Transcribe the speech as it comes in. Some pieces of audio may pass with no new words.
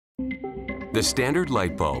The standard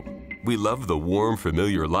light bulb. We love the warm,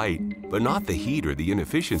 familiar light, but not the heat or the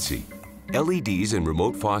inefficiency. LEDs and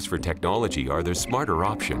remote phosphor technology are the smarter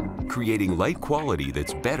option, creating light quality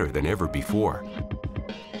that's better than ever before.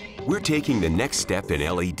 We're taking the next step in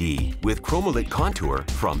LED with ChromaLit Contour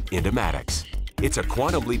from Intematix. It's a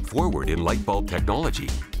quantum leap forward in light bulb technology.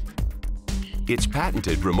 Its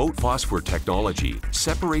patented remote phosphor technology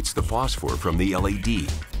separates the phosphor from the LED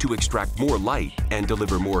to extract more light and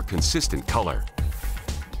deliver more consistent color.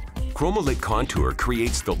 ChromaLit Contour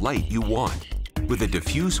creates the light you want. With a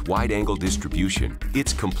diffuse wide-angle distribution,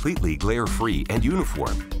 it's completely glare-free and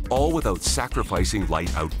uniform, all without sacrificing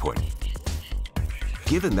light output.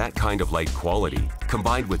 Given that kind of light quality,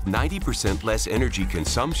 combined with 90% less energy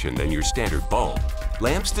consumption than your standard bulb,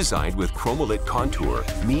 lamps designed with ChromaLit Contour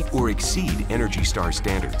meet or exceed ENERGY STAR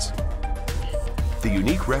standards. The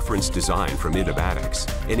unique reference design from Intematix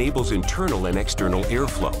enables internal and external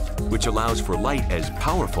airflow, which allows for light as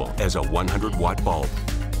powerful as a 100-watt bulb.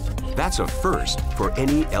 That's a first for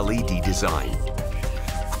any LED design.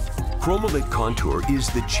 ChromaLit Contour is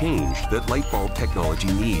the change that light bulb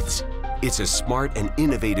technology needs. It's a smart and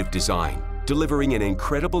innovative design, delivering an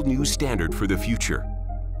incredible new standard for the future.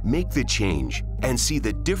 Make the change and see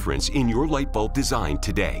the difference in your light bulb design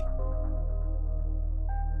today.